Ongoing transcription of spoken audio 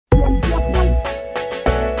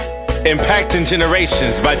impacting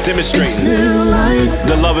generations by demonstrating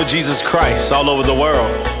the love of Jesus Christ all over the world.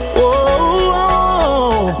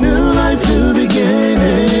 Whoa, new life, new beginning.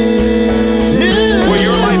 Where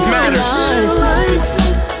your life matters.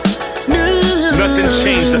 Nothing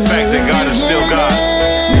changed the fact that God is still God.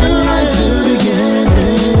 New life, new beginning.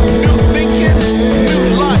 New thinking,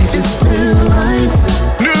 new life. It's new life.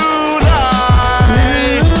 New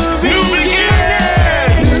life, new beginning.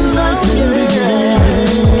 New life, new beginning.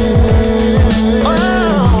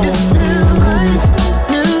 Oh, it's new life,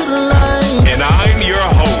 new life. And I'm your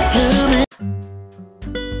host.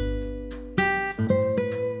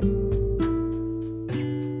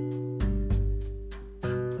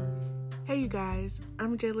 Hey you guys,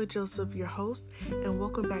 I'm Jayla Joseph, your host, and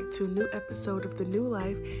welcome back to a new episode of the New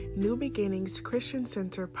Life, New Beginnings Christian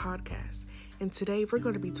Center podcast. And today we're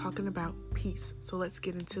going to be talking about peace. So let's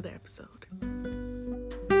get into the episode.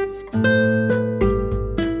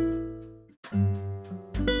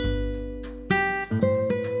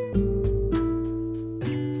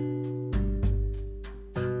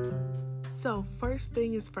 So first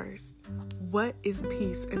thing is first, what is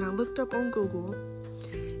peace? And I looked up on Google,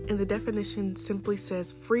 and the definition simply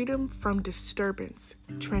says freedom from disturbance,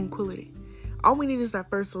 tranquility. All we need is that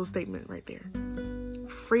first little statement right there.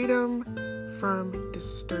 Freedom from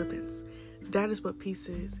disturbance. That is what peace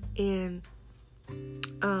is. And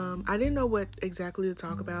I didn't know what exactly to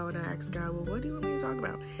talk about, and I asked God, well, what do you want me to talk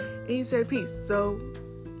about? And he said peace. So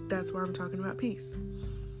that's why I'm talking about peace.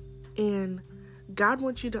 And God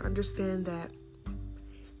wants you to understand that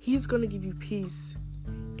He's going to give you peace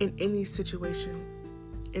in any situation.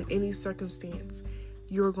 In any circumstance,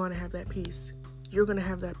 you're going to have that peace. You're going to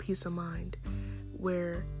have that peace of mind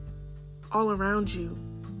where all around you,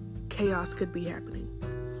 chaos could be happening.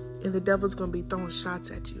 And the devil's going to be throwing shots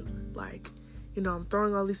at you. Like, I'm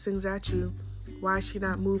throwing all these things at you. Why is she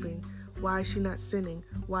not moving? Why is she not sinning?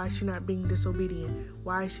 Why is she not being disobedient?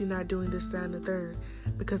 Why is she not doing this, that, and the third?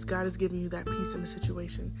 Because God is giving you that peace in the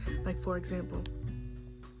situation. Like, for example,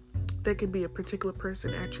 there can be a particular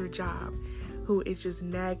person at your job who is just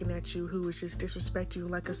nagging at you, who is just disrespecting you,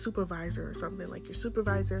 like a supervisor or something. Like your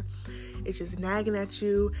supervisor is just nagging at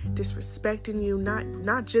you, disrespecting you,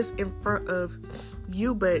 not just in front of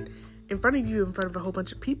you, but in front of a whole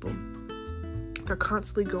bunch of people. They're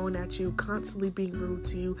constantly going at you, constantly being rude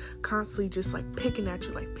to you, constantly just like picking at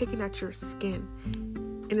you, like picking at your skin.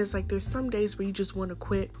 And it's like there's some days where you just want to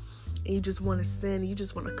quit and you just want to sin, and you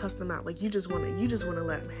just want to cuss them out, like you just want to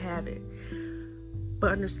let them have it.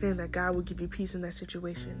 But understand that God will give you peace in that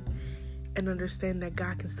situation, and understand that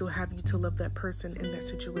God can still have you to love that person in that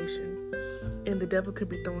situation. And the devil could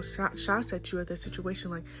be throwing shots at you at that situation,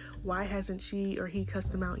 like, why hasn't she or he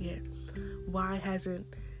cussed them out yet? Why haven't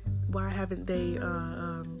they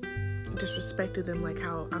disrespected them like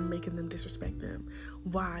how I'm making them disrespect them?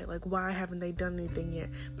 Why haven't they done anything yet?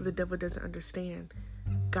 But the devil doesn't understand.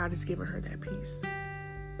 God is giving her that peace.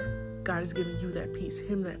 God is giving you that peace,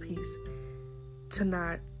 him that peace, to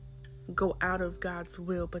not go out of God's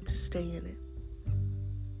will, but to stay in it.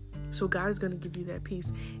 So God is going to give you that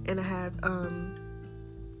peace. And I have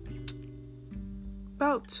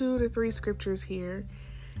about 2 to 3 scriptures here.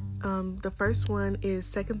 The first one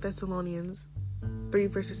is 2 Thessalonians 3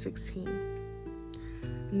 verses 16.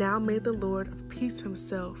 Now may the Lord of peace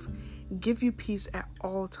himself give you peace at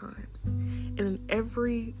all times, and in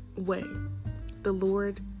every way the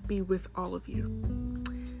Lord be with all of you.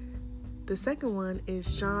 The second one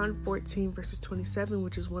is John 14 verses 27,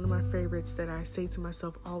 which is one of my favorites that I say to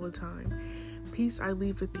myself all the time. Peace I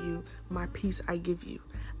leave with you, my peace I give you.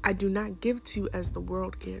 I do not give to you as the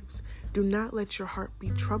world gives. Do not let your heart be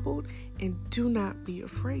troubled, and do not be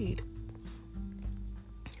afraid.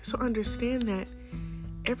 So understand that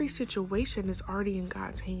every situation is already in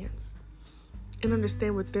God's hands. And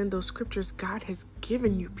understand within those scriptures, God has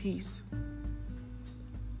given you peace.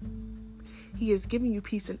 He is giving you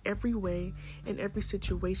peace in every way, in every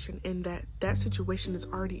situation, and that situation is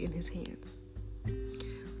already in his hands.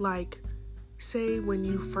 Like, say when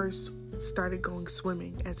you first started going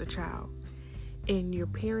swimming as a child, and your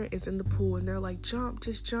parent is in the pool, and they're like, jump,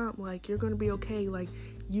 just jump, like, you're going to be okay, like,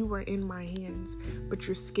 you are in my hands, but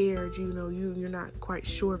you're scared, you're not quite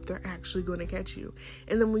sure if they're actually going to catch you.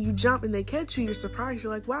 And then when you jump and they catch you, you're surprised,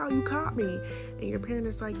 you're like, wow, you caught me. And your parent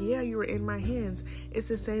is like, yeah, you were in my hands. It's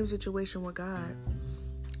the same situation with God.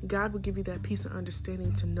 God will give you that peace and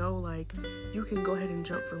understanding to know, like, you can go ahead and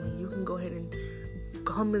jump for me. You can go ahead and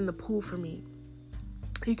come in the pool for me.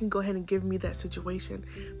 You can go ahead and give me that situation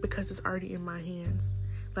because it's already in my hands.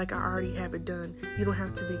 Like, I already have it done. You don't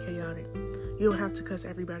have to be chaotic. You don't have to cuss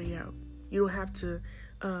everybody out. You don't have to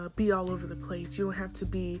be all over the place. You don't have to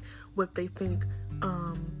be what they think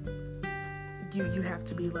you have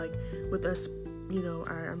to be. Like with us, you know,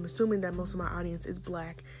 I'm assuming that most of my audience is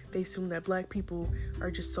black. They assume that black people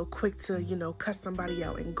are just so quick to, you know, cuss somebody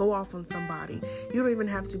out and go off on somebody. You don't even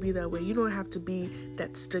have to be that way. You don't have to be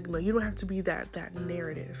that stigma. You don't have to be that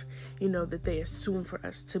narrative, you know, that they assume for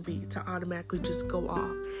us to be, to automatically just go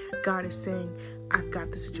off. God is saying, I've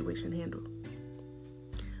got the situation handled.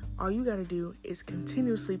 All you got to do is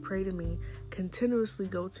continuously pray to me, continuously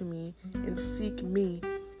go to me and seek me.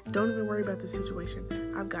 Don't even worry about the situation.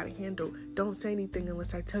 I've got it handled. Don't say anything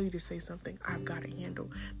unless I tell you to say something. I've got it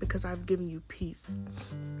handled because I've given you peace.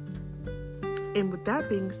 And with that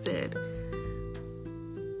being said,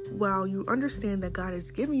 while you understand that God is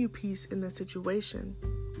giving you peace in that situation,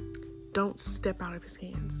 don't step out of his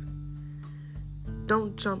hands.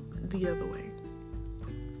 Don't jump the other way.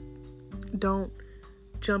 Don't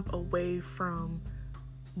jump away from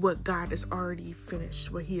what God has already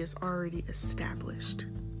finished, what he has already established.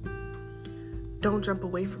 Don't jump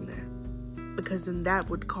away from that, because then that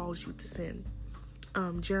would cause you to sin.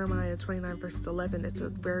 Jeremiah 29 verses 11, it's a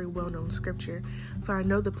very well-known scripture. For I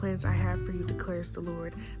know the plans I have for you, declares the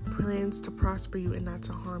Lord, plans to prosper you and not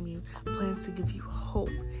to harm you, plans to give you hope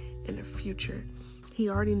in the future. He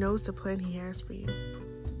already knows the plan he has for you,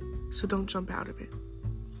 so don't jump out of it.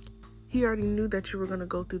 He already knew that you were going to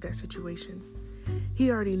go through that situation. He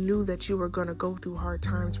already knew that you were going to go through hard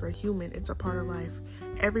times. We're human. It's a part of life.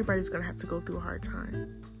 Everybody's going to have to go through a hard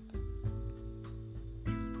time.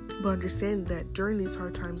 But understand that during these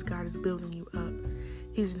hard times, God is building you up.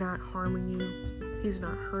 He's not harming you. He's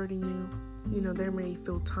not hurting you. You know, there may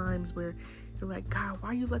feel times where you're like, God,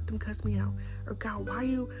 why you let them cuss me out? Or God, why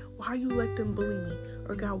you let them bully me?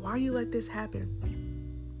 Or God, why you let this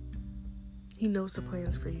happen? He knows the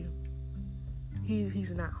plans for you.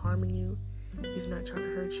 He's not harming you. He's not trying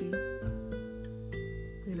to hurt you.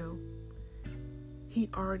 You know, he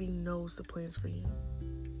already knows the plans for you.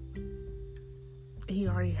 He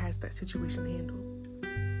already has that situation handled.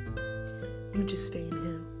 You just stay in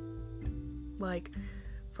him. Like,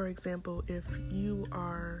 for example, if you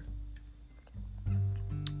are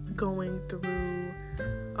going through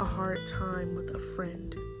a hard time with a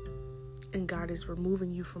friend and God is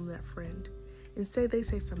removing you from that friend, and say they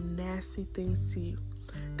say some nasty things to you,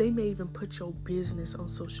 they may even put your business on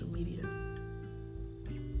social media.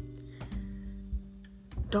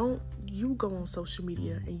 Don't you go on social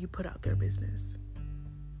media and you put out their business.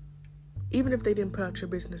 Even if they didn't put out your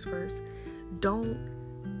business first, don't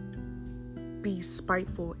be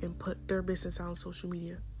spiteful and put their business out on social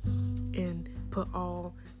media and put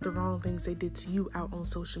all the wrong things they did to you out on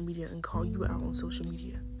social media and call you out on social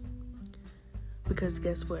media. Because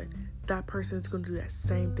guess what? That person's going to do that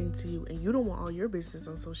same thing to you, and you don't want all your business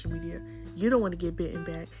on social media. You don't want to get bitten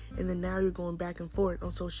back, and then now you're going back and forth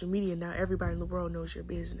on social media. Now everybody in the world knows your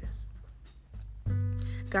business.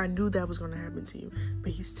 God knew that was going to happen to you,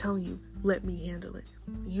 but he's telling you, let me handle it.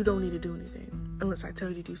 You don't need to do anything unless I tell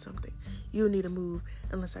you to do something. You don't need to move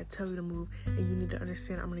unless I tell you to move, and you need to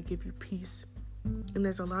understand I'm going to give you peace. And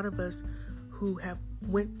there's a lot of us who have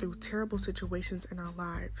went through terrible situations in our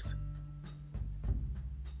lives,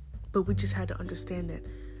 but we just had to understand that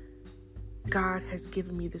God has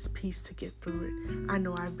given me this peace to get through it. I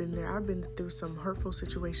know I've been there. I've been through some hurtful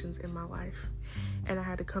situations in my life, and I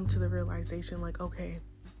had to come to the realization, like, okay,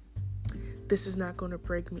 this is not going to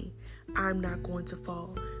break me. I'm not going to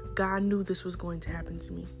fall. God knew this was going to happen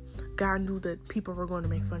to me. God knew that people were going to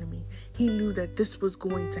make fun of me. He knew that this was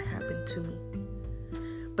going to happen to me.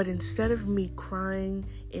 But instead of me crying,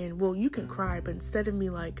 and, well, you can cry, but instead of me,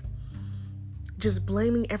 like, just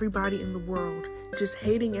blaming everybody in the world, just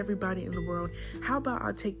hating everybody in the world, how about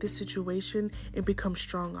I take this situation and become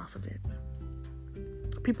strong off of it?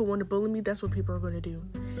 People want to bully me. That's what people are going to do.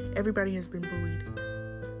 Everybody has been bullied.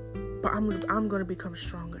 But I'm going to become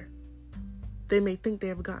stronger. They may think they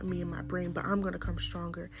have gotten me in my brain, but I'm going to come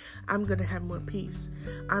stronger. I'm going to have more peace.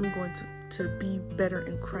 I'm going to be better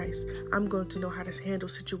in Christ. I'm going to know how to handle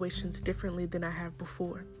situations differently than I have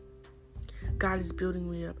before. God is building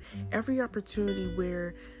me up. Every opportunity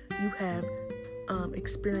where you have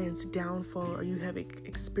experienced downfall, or you have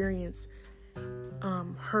experienced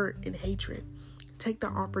hurt and hatred, take the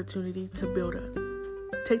opportunity to build up.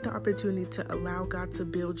 Take the opportunity to allow God to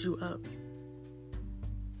build you up.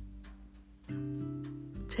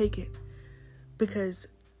 Take it. Because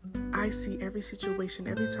I see every situation,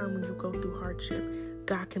 every time when you go through hardship,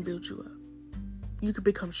 God can build you up. You can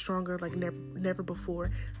become stronger like never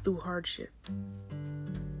before through hardship.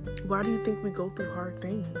 Why do you think we go through hard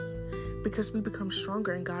things? Because we become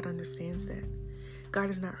stronger, and God understands that. God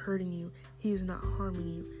is not hurting you. He is not harming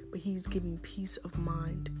you, but He's giving peace of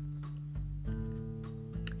mind.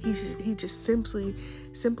 He just simply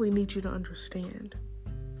needs you to understand.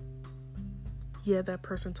 Yeah, that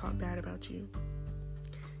person talked bad about you.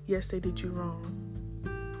 Yes, they did you wrong.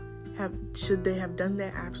 Should they have done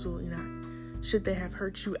that? Absolutely not. Should they have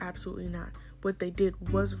hurt you? Absolutely not. What they did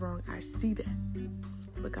was wrong. I see that.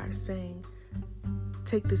 But God is saying,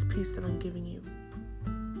 take this peace that I'm giving you.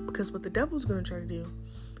 Because what the devil's going to try to do,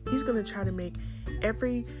 he's going to try to make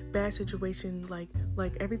every bad situation, like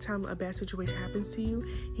every time a bad situation happens to you,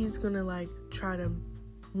 he's going to try to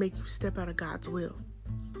make you step out of God's will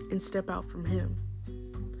and step out from Him.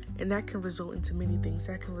 And that can result into many things.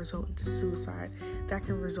 That can result into suicide. That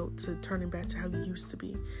can result to turning back to how you used to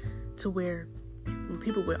be, to where when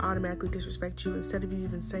people would automatically disrespect you, instead of you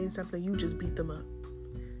even saying something, you just beat them up.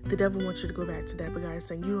 The devil wants you to go back to that, but God is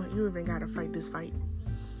saying, you don't even got to fight this fight.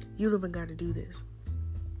 You don't even got to do this.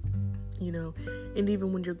 And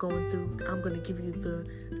even when you're going through, I'm going to give you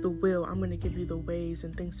the will. I'm going to give you the ways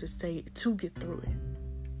and things to say to get through it.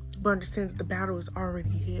 But understand that the battle is already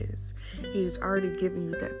His. He is already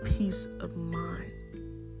giving you that peace of mind.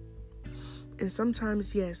 And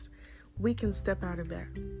sometimes, yes, we can step out of that.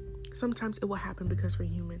 Sometimes it will happen because we're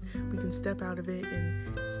human. We can step out of it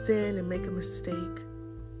and sin and make a mistake.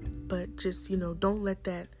 But just, don't let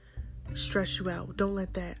that stress you out. Don't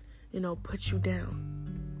let that, put you down.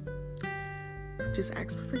 Just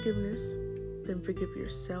ask for forgiveness. Then forgive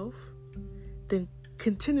yourself. Then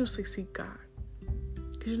continuously seek God.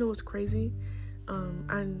 Because you know what's crazy?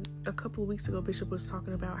 A couple of weeks ago, Bishop was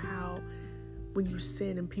talking about how when you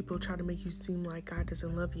sin and people try to make you seem like God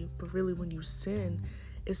doesn't love you, but really when you sin,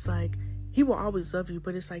 it's like He will always love you,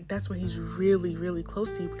 but it's like that's when He's really, really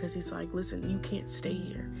close to you, because He's like, listen, you can't stay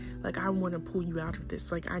here. I want to pull you out of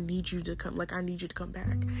this. I need you to come. I need you to come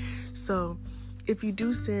back. So if you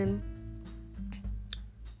do sin,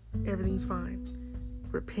 everything's fine.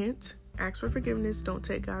 Repent. Ask for forgiveness. Don't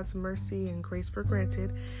take God's mercy and grace for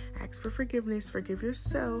granted. Ask for forgiveness. Forgive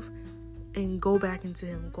yourself. And go back into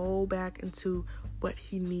Him. Go back into what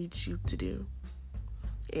He needs you to do.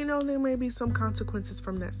 There may be some consequences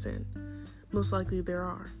from that sin. Most likely there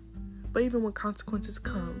are. But even when consequences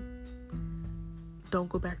come, don't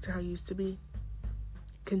go back to how you used to be.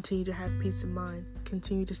 Continue to have peace of mind.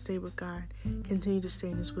 Continue to stay with God. Continue to stay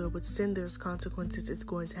in His will. With sin, there's consequences. It's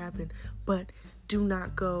going to happen. But do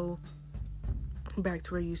not go back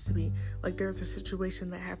to where you used to be. There's a situation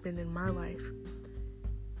that happened in my life,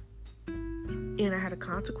 and I had a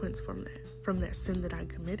consequence from that sin that I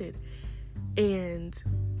committed. And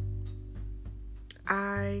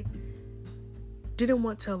I didn't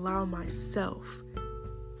want to allow myself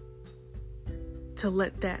to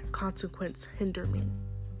let that consequence hinder me.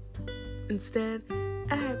 Instead,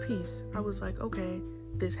 I had peace. I was like, okay,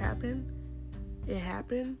 this happened. It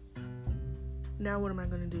happened. Now what am I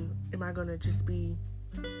going to do? Am I going to just be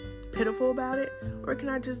pitiful about it? Or can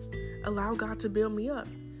I just allow God to build me up?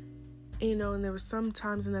 And there were some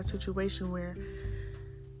times in that situation where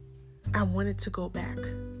I wanted to go back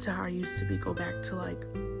to how I used to be. Go back to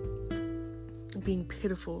being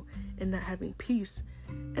pitiful and not having peace.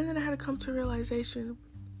 And then I had to come to a realization.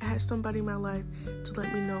 I had somebody in my life to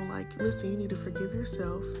let me know, listen, you need to forgive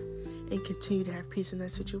yourself and continue to have peace in that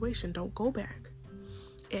situation. Don't go back.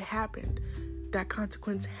 It happened. That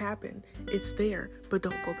consequence happened. It's there, but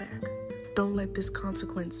don't go back. Don't let this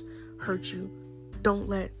consequence hurt you. Don't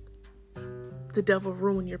let the devil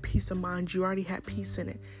ruin your peace of mind. You already had peace in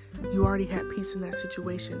it. You already had peace in that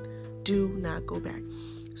situation. Do not go back.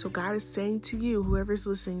 So God is saying to you, whoever's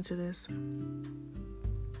listening to this,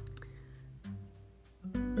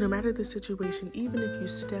 no matter the situation, even if you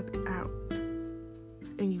stepped out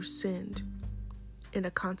and you sinned and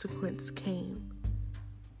a consequence came,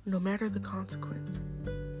 no matter the consequence,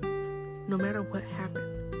 no matter what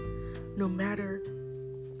happened, no matter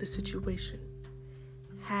the situation,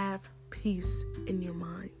 have peace in your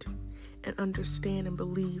mind and understand and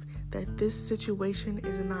believe that this situation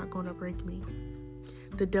is not going to break me.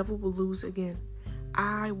 The devil will lose again.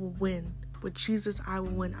 I will win. With Jesus, I will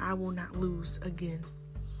win. I will not lose again.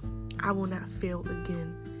 I will not fail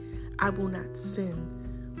again. I will not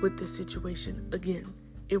sin with this situation again.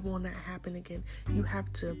 It will not happen again. You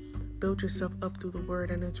have to build yourself up through the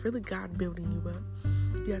word, and it's really God building you up.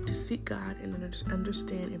 You have to seek God and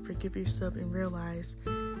understand and forgive yourself and realize,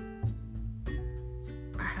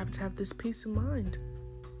 I have to have this peace of mind,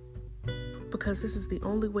 because this is the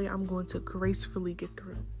only way I'm going to gracefully get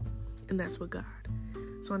through, and that's with God.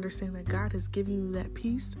 So understand that God has given you that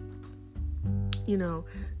peace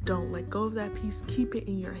don't let go of that peace. Keep it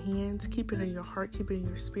in your hands, keep it in your heart, keep it in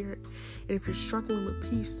your spirit. And if you're struggling with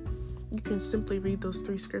peace, you can simply read those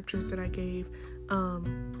 3 scriptures that I gave.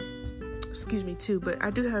 2, but I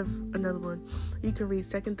do have another one. You can read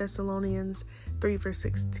 2 Thessalonians 3 verse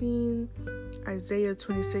 16, Isaiah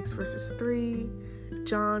 26 verses 3,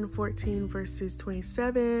 John 14 verses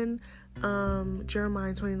 27,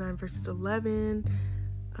 Jeremiah 29 verses 11,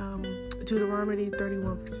 Deuteronomy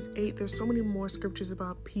 31 verses 8. There's so many more scriptures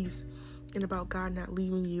about peace and about God not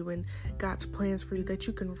leaving you and God's plans for you that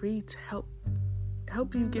you can read to help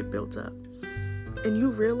you get built up. And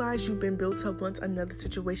you realize you've been built up once another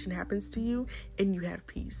situation happens to you and you have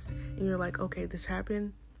peace. And you're like, okay, this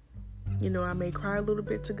happened. I may cry a little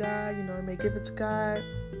bit to God. I may give it to God.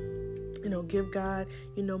 Give God,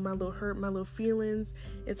 my little hurt, my little feelings.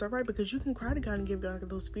 It's all right, because you can cry to God and give God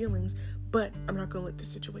those feelings, but I'm not going to let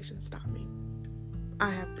this situation stop me.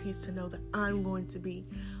 I have peace to know that I'm going to be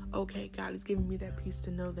okay. God is giving me that peace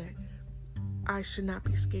to know that I should not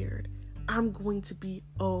be scared. I'm going to be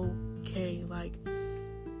okay. Like,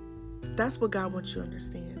 that's what God wants you to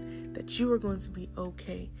understand, that you are going to be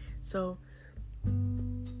okay. So,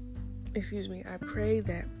 I pray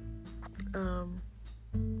that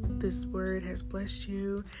this word has blessed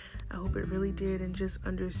you. I hope it really did. And just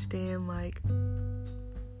understand, like,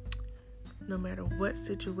 no matter what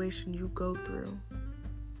situation you go through,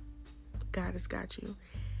 God has got you.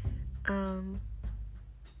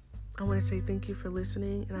 I want to say thank you for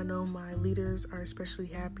listening, and I know my leaders are especially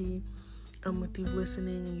happy with you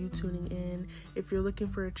listening and you tuning in. If you're looking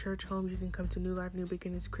for a church home, you can come to New Life New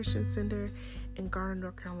Beginnings Christian Center in Garner,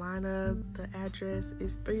 North Carolina. The address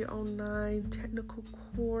is 309 Technical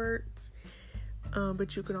Court,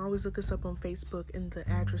 but you can always look us up on Facebook, and the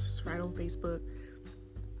address is right on Facebook.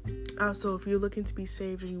 Also, if you're looking to be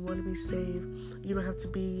saved and you want to be saved, you don't have to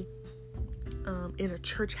be in a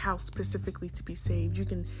church house specifically to be saved. You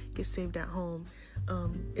can get saved at home.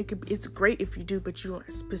 It's great if you do, but you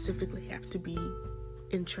don't specifically have to be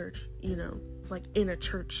in church, like in a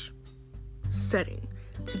church setting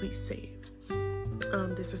to be saved.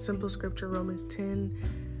 There's a simple scripture, Romans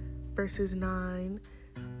 10 verses 9,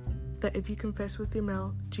 that if you confess with your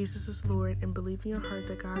mouth Jesus is Lord and believe in your heart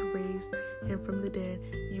that God raised him from the dead,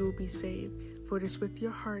 you will be saved. For it is with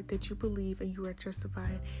your heart that you believe and you are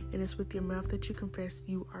justified, and it's with your mouth that you confess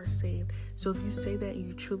you are saved. So if you say that and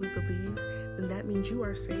you truly believe, then that means you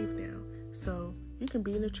are saved now. So you can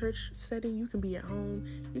be in a church setting, you can be at home,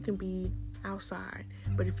 you can be outside.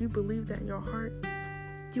 But if you believe that in your heart,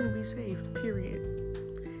 you will be saved,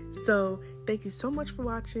 period. So thank you so much for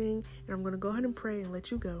watching, and I'm going to go ahead and pray and let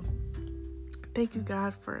you go. Thank you,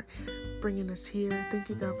 God, for bringing us here. Thank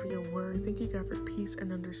you, God, for your word. Thank you, God, for peace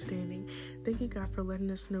and understanding. Thank you, God, for letting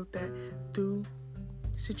us know that through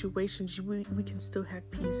situations, we can still have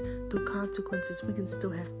peace. Through consequences, we can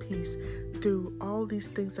still have peace. Through all these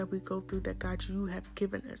things that we go through, that, God, you have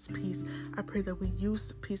given us peace. I pray that we use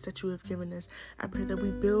the peace that you have given us. I pray that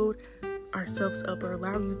we build ourselves up, or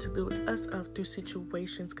allow you to build us up through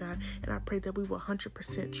situations, God. And I pray that we will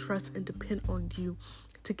 100% trust and depend on you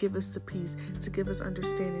to give us the peace, to give us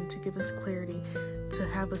understanding, to give us clarity, to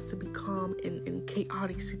have us to be calm in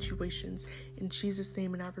chaotic situations. In Jesus'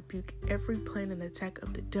 name, and I rebuke every plan and attack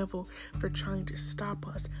of the devil for trying to stop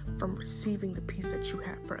us from receiving the peace that you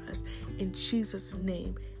have for us. In Jesus'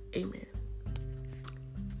 name, amen.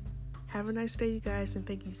 Have a nice day, you guys, and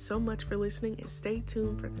thank you so much for listening, and stay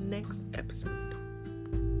tuned for the next episode.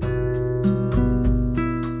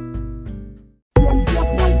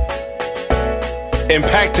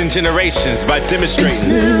 Impacting generations by demonstrating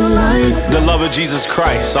the love of Jesus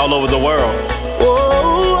Christ all over the world.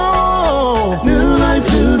 New life,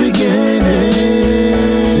 new